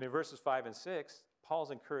 And in verses 5 and 6, Paul's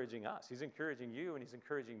encouraging us. He's encouraging you and he's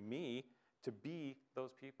encouraging me to be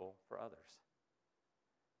those people for others.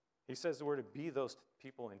 He says that we're to be those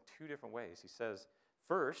people in two different ways. He says,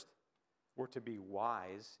 first, we're to be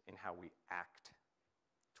wise in how we act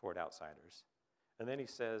toward outsiders. And then he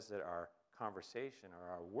says that our conversation or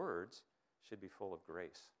our words should be full of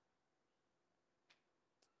grace.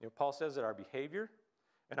 Paul says that our behavior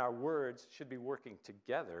and our words should be working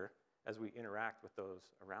together as we interact with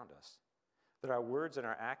those around us. That our words and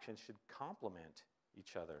our actions should complement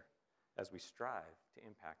each other as we strive to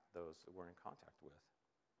impact those that we're in contact with.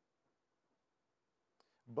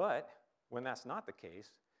 But when that's not the case,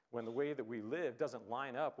 when the way that we live doesn't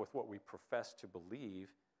line up with what we profess to believe,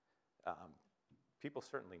 people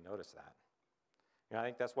certainly notice that. I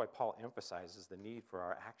think that's why Paul emphasizes the need for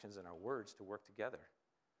our actions and our words to work together.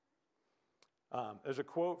 There's a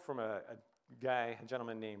quote from a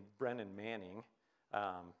gentleman named Brennan Manning.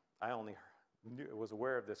 I only was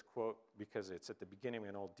aware of this quote because it's at the beginning of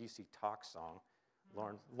an old DC Talk song.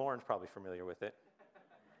 Lauren's probably familiar with it.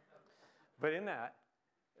 But at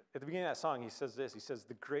the beginning of that song, he says this. He says,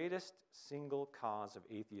 "The greatest single cause of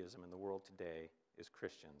atheism in the world today is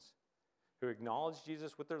Christians who acknowledge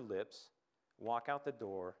Jesus with their lips, walk out the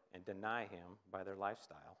door, and deny him by their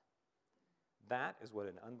lifestyle. That is what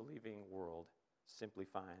an unbelieving world simply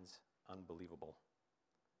finds unbelievable."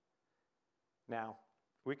 Now,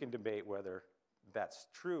 we can debate whether that's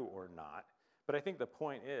true or not, but I think the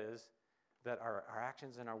point is that our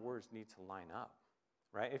actions and our words need to line up,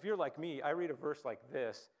 right? If you're like me, I read a verse like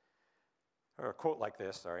this, or a quote like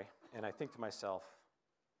this, and I think to myself,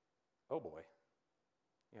 oh boy,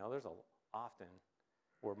 there's often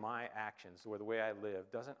where my actions, where the way I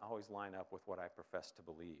live, doesn't always line up with what I profess to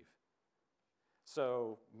believe.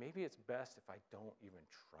 So maybe it's best if I don't even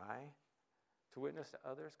try to witness to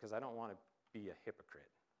others, because I don't want to be a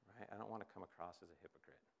hypocrite, right? I don't want to come across as a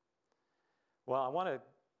hypocrite. Well, I want to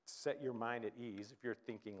set your mind at ease, if you're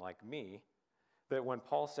thinking like me, that when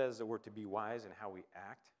Paul says that we're to be wise in how we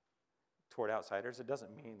act toward outsiders, it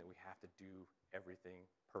doesn't mean that we have to do everything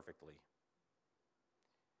perfectly.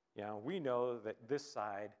 We know that this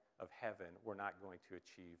side of heaven, we're not going to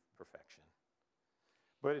achieve perfection.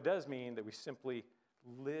 But it does mean that we simply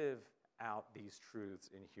live out these truths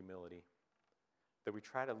in humility, that we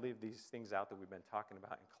try to live these things out that we've been talking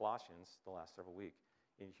about in Colossians the last several weeks,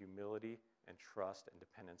 in humility and trust and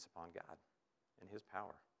dependence upon God and his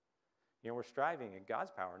power. We're striving in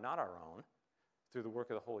God's power, not our own, through the work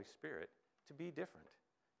of the Holy Spirit, to be different,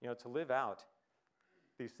 to live out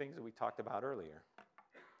these things that we talked about earlier,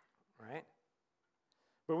 right?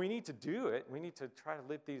 But we need to do it. We need to try to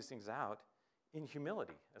live these things out in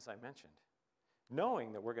humility, as I mentioned,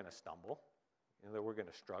 knowing that we're going to stumble, that we're going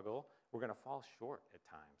to struggle, we're going to fall short at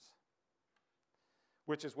times,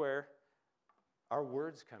 which is where our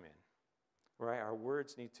words come in, right? Our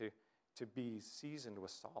words need to be seasoned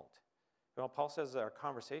with salt. Paul says that our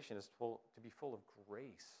conversation is to be full of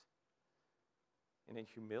grace and in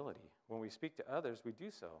humility. When we speak to others, we do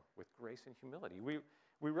so with grace and humility.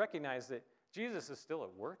 We recognize that Jesus is still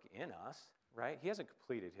at work in us, right? He hasn't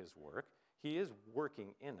completed his work. He is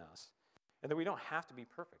working in us. and that we don't have to be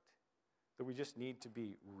perfect, that we just need to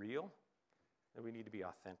be real, that we need to be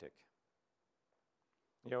authentic.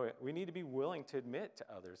 We need to be willing to admit to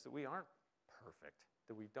others that we aren't perfect,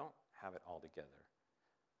 that we don't have it all together.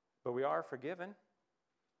 But we are forgiven,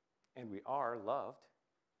 and we are loved.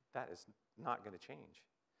 That is not going to change.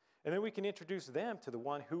 And then we can introduce them to the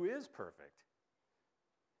one who is perfect.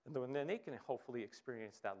 And then they can hopefully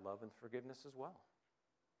experience that love and forgiveness as well.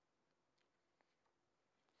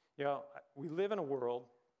 We live in a world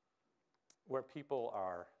where people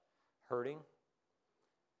are hurting,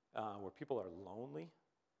 where people are lonely,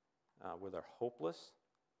 where they're hopeless.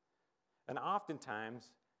 And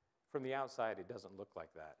oftentimes, from the outside, it doesn't look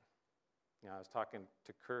like that. I was talking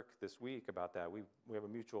to Kirk this week about that. We have a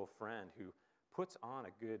mutual friend who puts on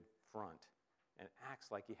a good front and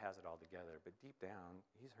acts like he has it all together, but deep down,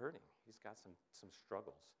 he's hurting. He's got some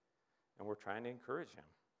struggles, and we're trying to encourage him.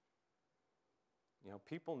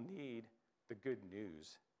 People need the good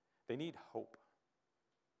news. They need hope.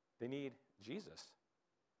 They need Jesus.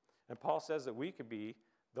 And Paul says that we could be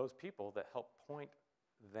those people that help point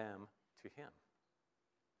them to him.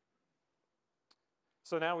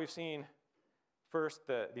 So now we've seen first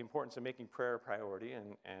the importance of making prayer a priority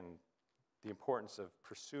and the importance of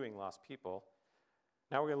pursuing lost people.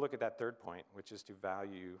 Now we're going to look at that third point, which is to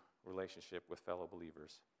value relationship with fellow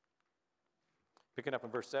believers. Picking up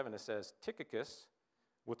in verse 7, it says, Tychicus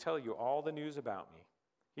will tell you all the news about me.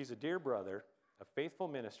 He's a dear brother, a faithful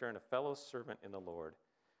minister, and a fellow servant in the Lord.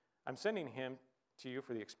 I'm sending him to you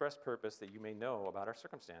for the express purpose that you may know about our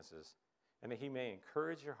circumstances, and that he may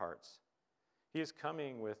encourage your hearts. He is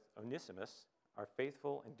coming with Onesimus, our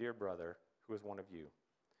faithful and dear brother, who is one of you.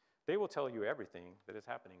 They will tell you everything that is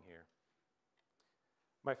happening here.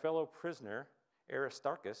 My fellow prisoner,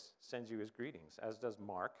 Aristarchus, sends you his greetings, as does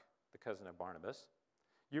Mark, the cousin of Barnabas.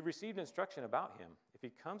 You've received instruction about him. If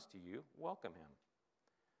he comes to you, welcome him.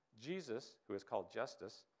 Jesus, who is called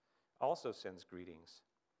Justus, also sends greetings.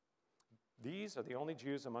 These are the only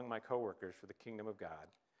Jews among my co-workers for the kingdom of God,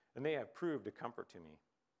 and they have proved a comfort to me.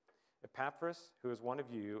 Epaphras, who is one of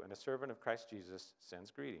you and a servant of Christ Jesus, sends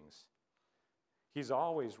greetings. He's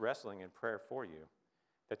always wrestling in prayer for you,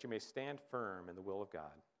 that you may stand firm in the will of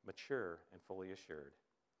God, mature and fully assured.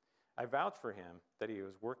 I vouch for him that he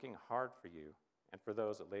was working hard for you and for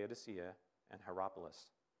those at Laodicea and Hierapolis.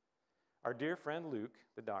 Our dear friend Luke,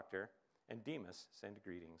 the doctor, and Demas send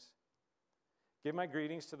greetings. Give my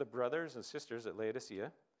greetings to the brothers and sisters at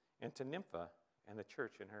Laodicea and to Nympha and the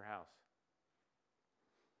church in her house.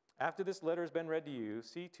 After this letter has been read to you,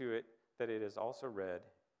 see to it that it is also read.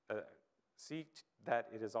 That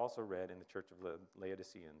it is also read in the church of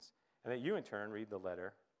Laodiceans, and that you in turn read the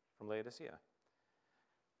letter from Laodicea.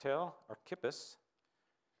 Tell Archippus,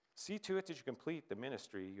 see to it that you complete the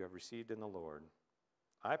ministry you have received in the Lord.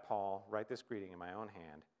 I, Paul, write this greeting in my own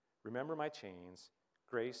hand. Remember my chains.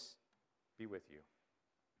 Grace be with you.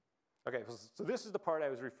 Okay, so this is the part I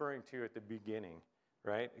was referring to at the beginning,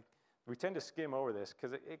 right? We tend to skim over this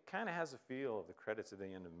because it kind of has a feel of the credits at the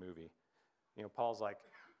end of the movie. Paul's like,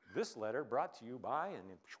 this letter brought to you by,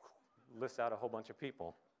 and it lists out a whole bunch of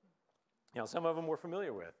people. Some of them we're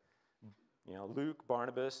familiar with. Luke,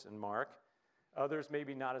 Barnabas, and Mark. Others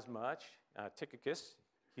maybe not as much. Tychicus,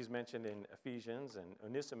 he's mentioned in Ephesians, and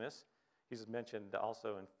Onesimus, he's mentioned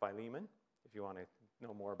also in Philemon, if you want to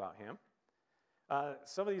know more about him.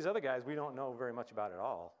 Some of these other guys we don't know very much about at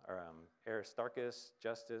all. Aristarchus,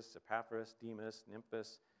 Justus, Epaphras, Demas,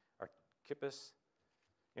 Nymphas, Archippus.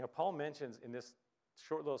 Paul mentions in this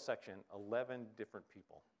short little section 11 different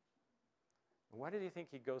people. Why do you think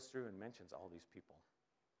he goes through and mentions all these people?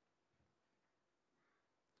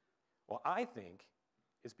 Well, I think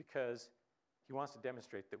it's because he wants to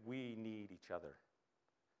demonstrate that we need each other.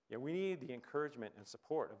 We need the encouragement and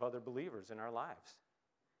support of other believers in our lives.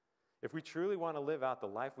 If we truly want to live out the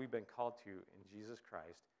life we've been called to in Jesus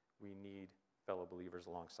Christ, we need fellow believers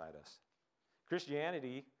alongside us.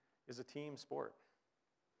 Christianity is a team sport.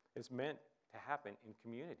 It's meant to happen in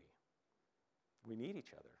community. We need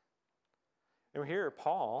each other. And here,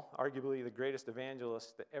 Paul, arguably the greatest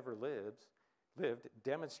evangelist that ever lived,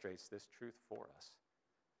 demonstrates this truth for us.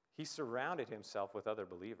 He surrounded himself with other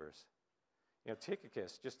believers.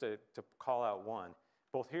 Tychicus, just to call out one,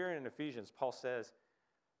 both here and in Ephesians, Paul says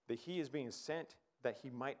that he is being sent that he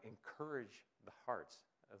might encourage the hearts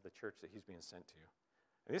of the church that he's being sent to.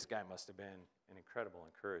 And this guy must have been an incredible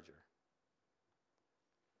encourager.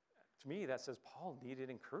 To me, that says Paul needed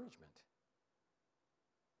encouragement.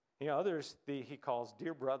 Others he calls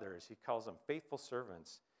dear brothers. He calls them faithful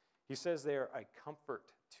servants. He says they are a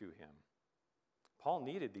comfort to him. Paul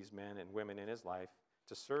needed these men and women in his life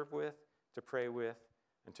to serve with, to pray with,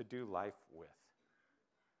 and to do life with.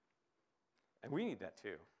 And we need that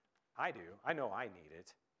too. I do. I know I need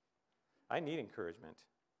it. I need encouragement,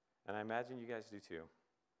 and I imagine you guys do too.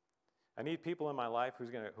 I need people in my life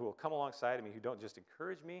who will come alongside of me, who don't just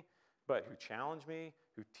encourage me, but who challenge me,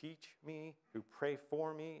 who teach me, who pray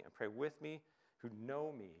for me and pray with me, who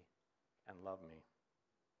know me and love me.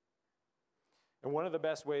 And one of the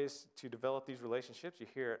best ways to develop these relationships, you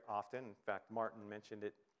hear it often. In fact, Martin mentioned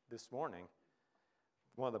it this morning.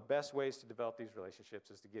 One of the best ways to develop these relationships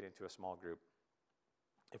is to get into a small group.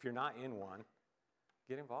 If you're not in one,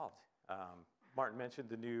 get involved. Martin mentioned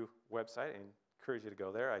the new website, and encourage you to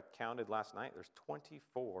go there. I counted last night. There's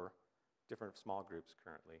 24 different small groups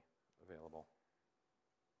currently available.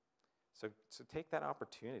 So take that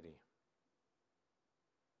opportunity.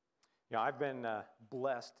 You know, I've been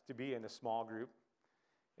blessed to be in a small group,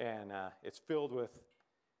 and it's filled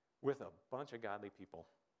with a bunch of godly people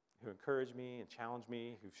who encourage me and challenge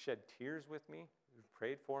me, who've shed tears with me, who've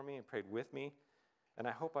prayed for me and prayed with me, and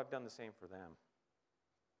I hope I've done the same for them.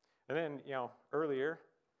 And then, you know, earlier,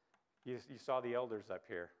 you saw the elders up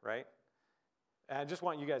here, right? And I just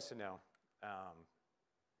want you guys to know,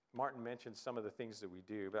 Martin mentioned some of the things that we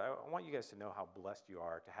do, but I want you guys to know how blessed you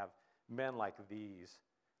are to have men like these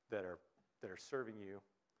that are serving you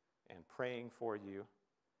and praying for you.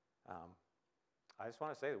 I just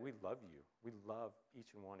want to say that we love you. We love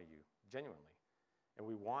each and one of you, genuinely. And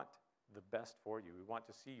we want the best for you. We want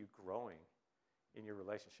to see you growing in your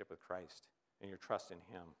relationship with Christ and your trust in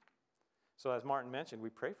Him. So as Martin mentioned, we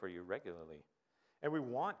pray for you regularly. And we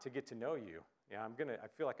want to get to know you. Yeah, I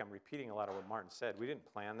feel like I'm repeating a lot of what Martin said. We didn't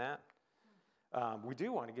plan that. We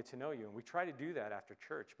do want to get to know you, and we try to do that after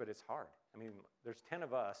church, but it's hard. I mean, there's 10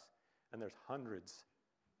 of us, and there's hundreds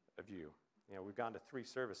of you. You know, we've gone to 3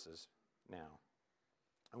 services now,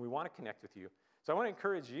 and we want to connect with you. So I want to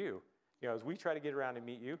encourage you, you know, as we try to get around and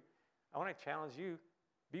meet you, I want to challenge you,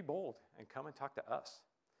 be bold and come and talk to us.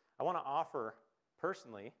 I want to offer,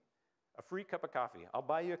 personally, a free cup of coffee. I'll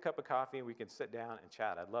buy you a cup of coffee, and we can sit down and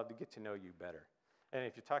chat. I'd love to get to know you better. And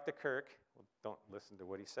if you talk to Kirk, well, don't listen to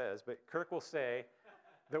what he says, but Kirk will say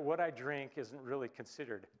that what I drink isn't really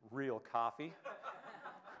considered real coffee.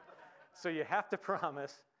 So you have to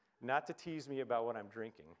promise not to tease me about what I'm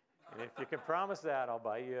drinking. And if you can promise that, I'll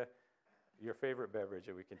buy you your favorite beverage,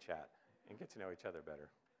 and we can chat and get to know each other better.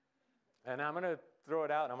 And I'm going to throw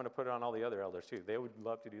it out, and I'm going to put it on all the other elders too. They would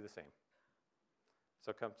love to do the same.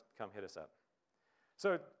 So come hit us up.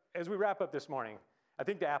 So as we wrap up this morning, I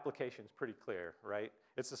think the application is pretty clear, right?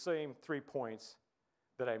 It's the same 3 points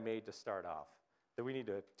that I made to start off. That we need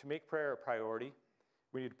to make prayer a priority,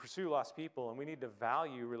 we need to pursue lost people, and we need to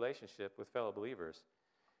value relationship with fellow believers.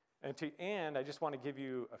 And to end, I just want to give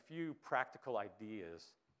you a few practical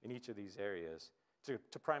ideas in each of these areas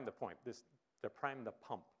to prime the point, to prime the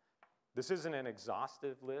pump. This isn't an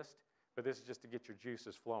exhaustive list, but this is just to get your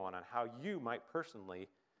juices flowing on how you might personally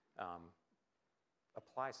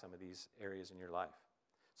apply some of these areas in your life.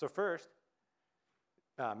 So first,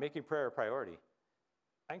 making prayer a priority.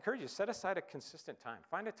 I encourage you, set aside a consistent time.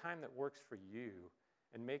 Find a time that works for you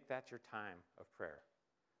and make that your time of prayer,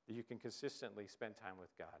 that you can consistently spend time with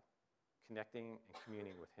God, connecting and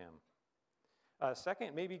communing with Him.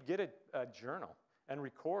 Second, maybe get a journal and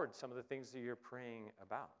record some of the things that you're praying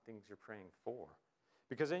about, things you're praying for.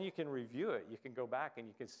 Because then you can review it. You can go back and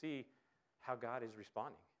you can see how God is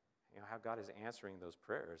responding, how God is answering those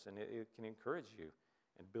prayers. And it can encourage you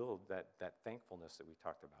and build that thankfulness that we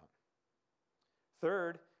talked about.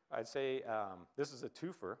 Third, I'd say this is a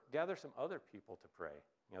twofer. Gather some other people to pray.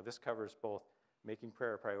 This covers both making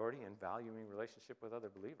prayer a priority and valuing relationship with other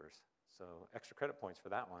believers. So extra credit points for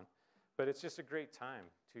that one. But it's just a great time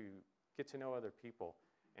to get to know other people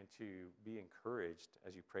and to be encouraged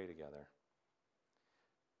as you pray together.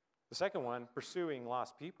 The second one, pursuing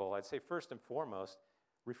lost people, I'd say first and foremost,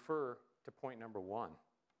 refer to point number 1.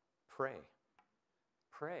 Pray.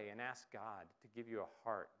 Pray and ask God to give you a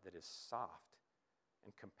heart that is soft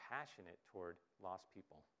and compassionate toward lost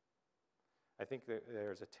people. I think that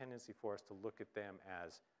there's a tendency for us to look at them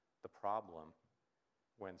as the problem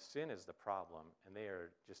when sin is the problem and they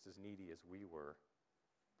are just as needy as we were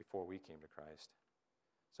before we came to Christ.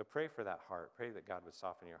 So pray for that heart. Pray that God would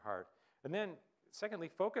soften your heart. And then, secondly,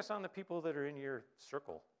 focus on the people that are in your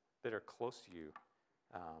circle, that are close to you,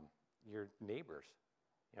 your neighbors.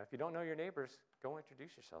 If you don't know your neighbors, go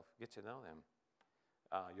introduce yourself. Get to know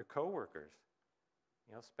them. Your coworkers.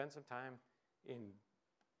 Spend some time in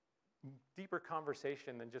deeper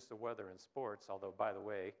conversation than just the weather and sports, although, by the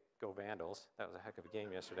way, go Vandals. That was a heck of a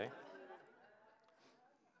game yesterday.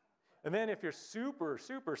 And then if you're super,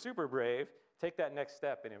 super, super brave, take that next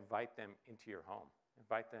step and invite them into your home.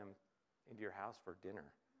 Invite them into your house for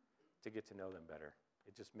dinner to get to know them better.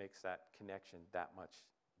 It just makes that connection that much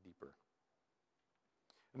deeper.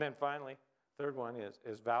 And then finally, third one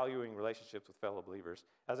is valuing relationships with fellow believers.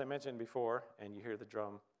 As I mentioned before, and you hear the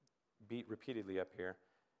drum beat repeatedly up here,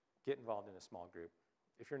 get involved in a small group.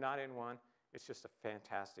 If you're not in one, it's just a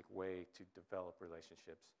fantastic way to develop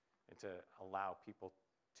relationships and to allow people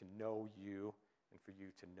to know you and for you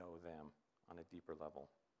to know them on a deeper level.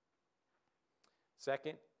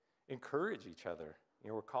 Second, encourage each other.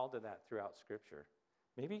 We're called to that throughout Scripture.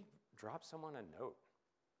 Maybe drop someone a note.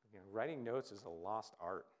 Writing notes is a lost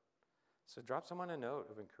art. So drop someone a note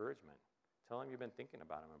of encouragement. Tell them you've been thinking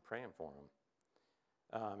about them and praying for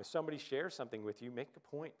them. If somebody shares something with you, make a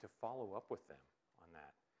point to follow up with them on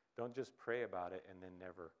that. Don't just pray about it and then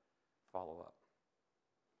never follow up.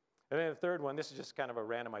 And then the third one, this is just kind of a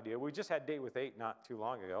random idea. We just had Date with 8 not too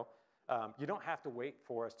long ago. You don't have to wait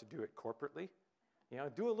for us to do it corporately.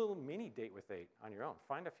 Do a little mini Date with 8 on your own.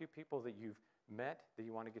 Find a few people that you've met that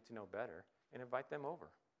you want to get to know better and invite them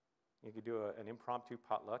over. You could do an impromptu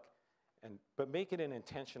potluck, but make it an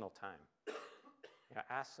intentional time.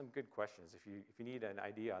 Ask some good questions. If you need an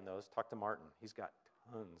idea on those, talk to Martin. He's got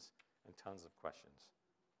tons and tons of questions.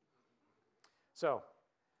 So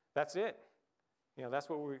that's it. That's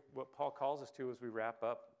what Paul calls us to as we wrap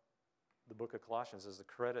up the book of Colossians. As the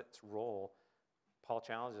credits roll, Paul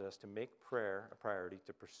challenges us to make prayer a priority,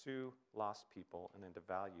 to pursue lost people, and then to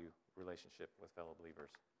value relationship with fellow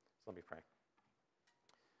believers. So let me pray.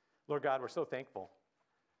 Lord God, we're so thankful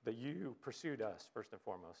that you pursued us first and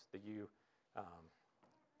foremost, that you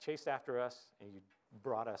chased after us and you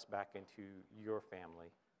brought us back into your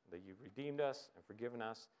family, that you've redeemed us and forgiven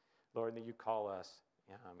us, Lord, and that you call us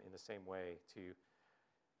in the same way to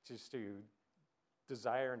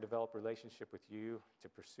desire and develop relationship with you, to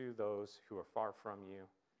pursue those who are far from you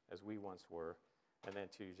as we once were, and then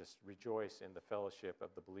to just rejoice in the fellowship of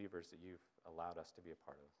the believers that you've allowed us to be a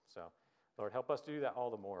part of. So, Lord, help us to do that all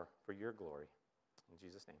the more for your glory. In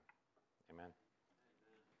Jesus' name, amen.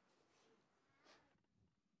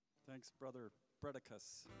 Thanks, Brother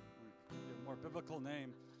Breticus. We give a more biblical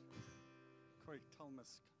name.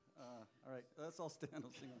 Corgatelli. All right, let's all stand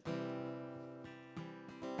and sing.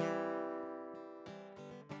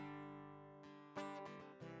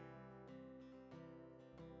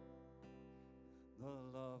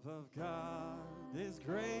 The love of God is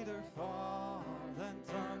greater far than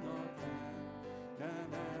tongue or pen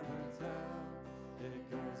can ever tell.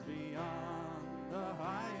 It goes beyond the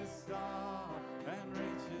highest star and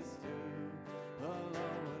reaches to the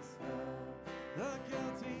lowest hell. The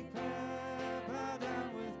guilty pair bowed down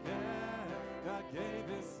with care. God gave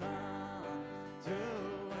his son to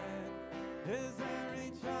win. His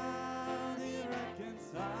every child he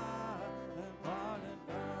reconciled and pardoned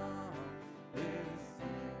from his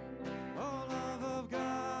sin. Oh, love of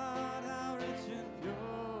God, how rich and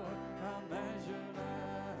pure, how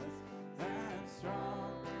measureless and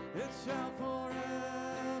strong. It shall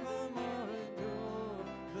forevermore endure.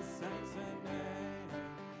 The saints and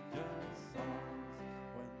angels' songs.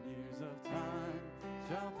 When years of time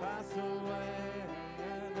shall pass away,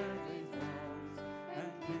 and earthly thrones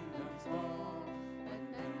and kingdoms fall, and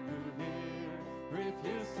men who hear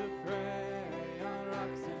refuse to pray on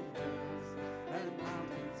rocks and hills and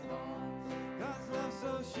mountains fall. God's love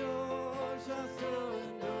so sure shall still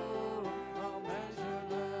endure, all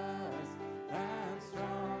measureless and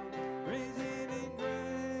strong, redeeming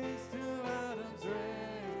grace to Adam's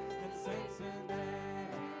race and saints and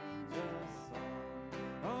angels' song.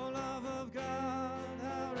 Oh, love of God,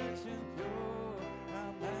 how rich and pure, how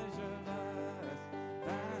measureless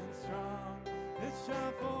and strong. It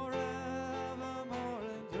shall forevermore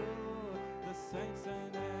endure. The saints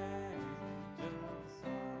and angels'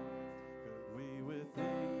 song. Could we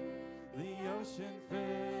within the ocean fill,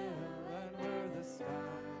 and were the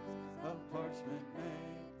skies of parchment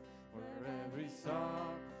made, were every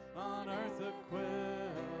song on earth a quill,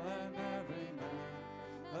 and every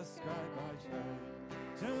man a scribe by trade,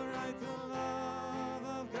 to write the love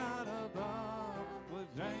of God above would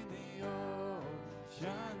drain the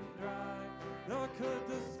ocean dry, nor could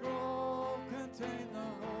the scroll contain the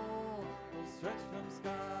whole stretch from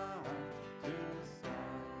sky to sky.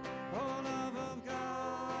 Oh, love of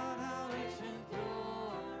God, how rich and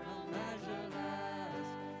pure, how measureless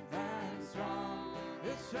and strong.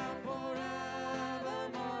 It shall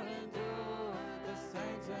forevermore endure. The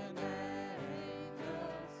saints and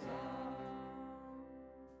angels' song.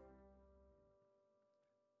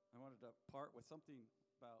 I wanted to part with something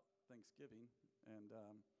about Thanksgiving, and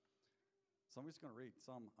So I'm just going to read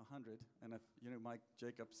Psalm 100. And if you knew Mike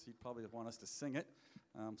Jacobs, he'd probably want us to sing it.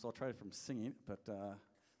 So I'll try it from singing. But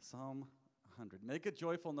Psalm 100. Make a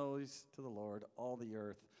joyful noise to the Lord, all the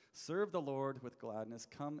earth. Serve the Lord with gladness.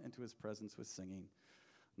 Come into his presence with singing.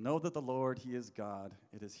 Know that the Lord, he is God.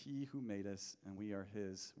 It is he who made us, and we are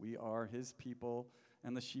his. We are his people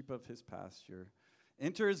and the sheep of his pasture.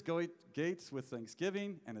 Enter his gates with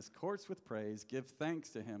thanksgiving and his courts with praise. Give thanks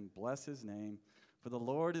to him. Bless his name. For the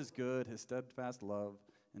Lord is good. His steadfast love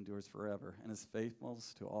endures forever, and his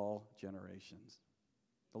faithfulness to all generations.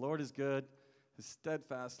 The Lord is good. His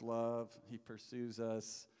steadfast love, he pursues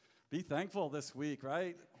us. Be thankful this week,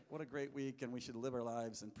 right? What a great week, and we should live our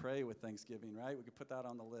lives and pray with thanksgiving, right? We could put that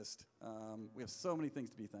on the list. We have so many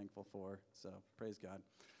things to be thankful for, so praise God.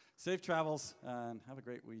 Safe travels, and have a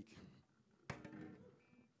great week.